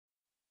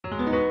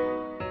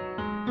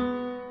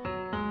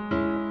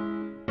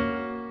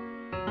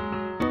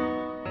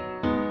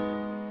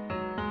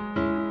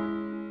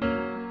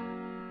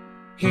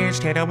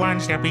Here's to the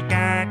ones that we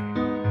got.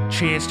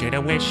 Cheers to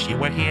the wish you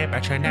were here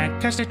but you're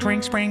not, 'cause the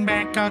drinks bring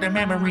back all the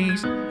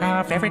memories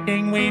of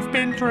everything we've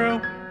been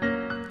through.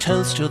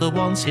 Toast to the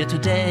ones here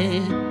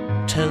today.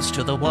 Toast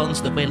to the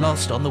ones that we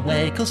lost on the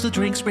way, 'cause the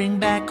drinks bring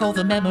back all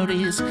the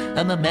memories,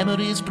 and the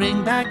memories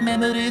bring back you.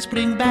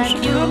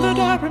 Time that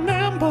I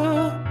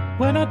remember,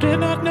 when I did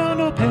not know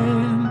no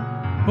pain,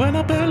 when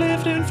I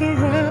believed in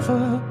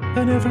forever,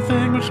 and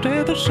everything would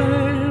stay the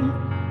same.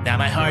 Now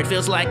my heart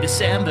feels like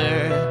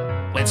December,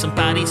 when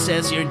somebody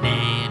says your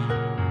name,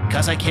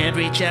 'cause I can't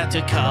reach out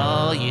to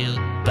call you,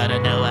 but I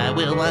know I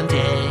will one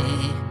day.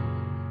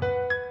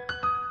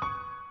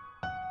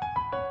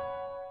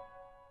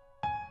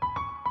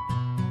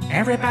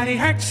 Everybody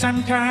hurts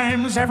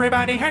sometimes,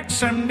 everybody hurts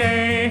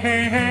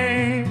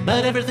someday.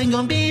 But everything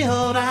gon' be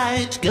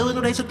alright. Go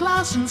and raise a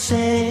glass and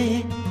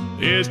say,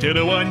 Here's to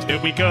the ones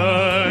that we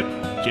got.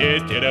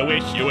 Cheers to the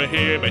wish you were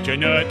here but you're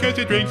not, 'cause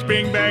the drinks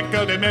bring back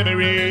all the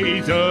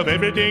memories of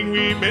everything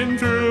we've been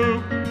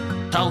through.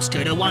 toast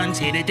to the ones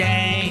here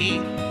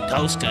today.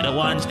 Toast to the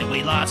ones that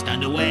we lost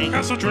on the way.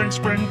 'Cause the drinks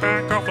bring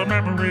back all the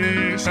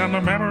memories, and the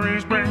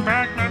memories bring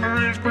back.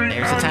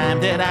 There's a time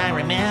that I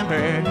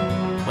remember,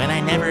 when I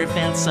never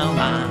felt so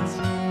lost,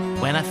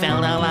 when I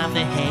felt all of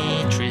the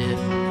hatred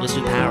was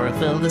too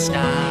powerful to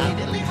stop.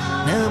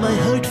 Now my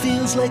heart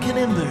feels like an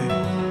ember,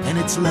 and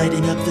it's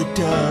lighting up the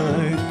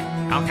dark.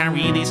 I'll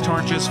carry these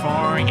torches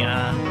for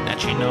ya,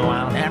 that you know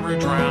I'll never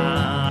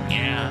drop,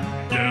 yeah.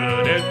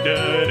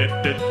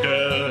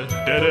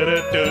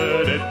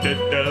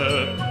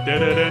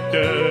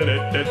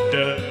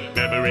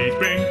 Memories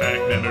bring back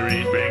you.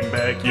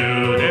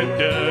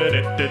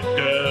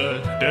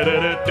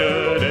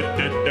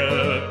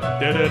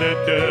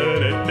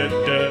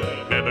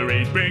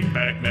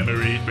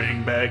 Memories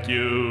bring back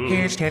you.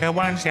 Here's to the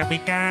ones that we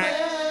got.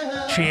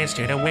 Cheers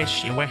to the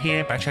wish you were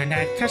here but you're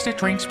not, 'cause the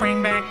drinks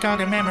bring back all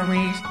the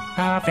memories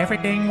of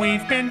everything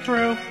we've been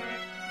through.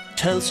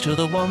 Toast to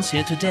the ones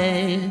here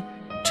today.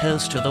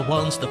 Toast to the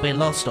ones that we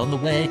lost on the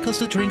way, 'cause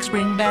the drinks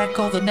bring back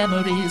all the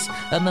memories,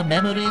 and the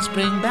memories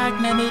bring back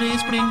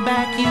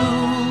you.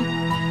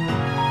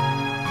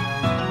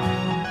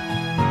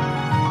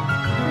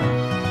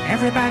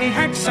 Everybody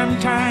hurts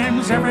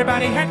sometimes,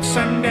 everybody hurts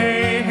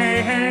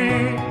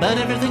someday. But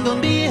everything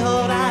gon' be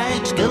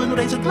alright. Go and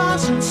raise a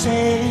glass and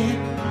say,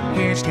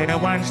 Here's to the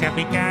ones that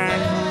we got.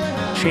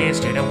 Cheers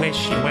to the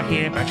wish you were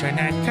here but you're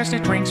not, 'cause the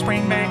drinks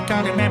bring back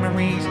all the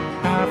memories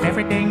of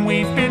everything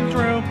we've been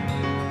through.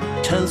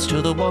 toast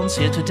to the ones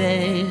here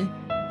today.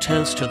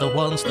 Toast to the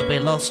ones that we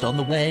lost on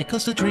the way,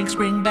 'cause the drinks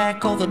bring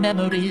back all the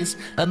memories,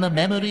 and the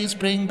memories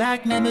bring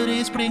back you.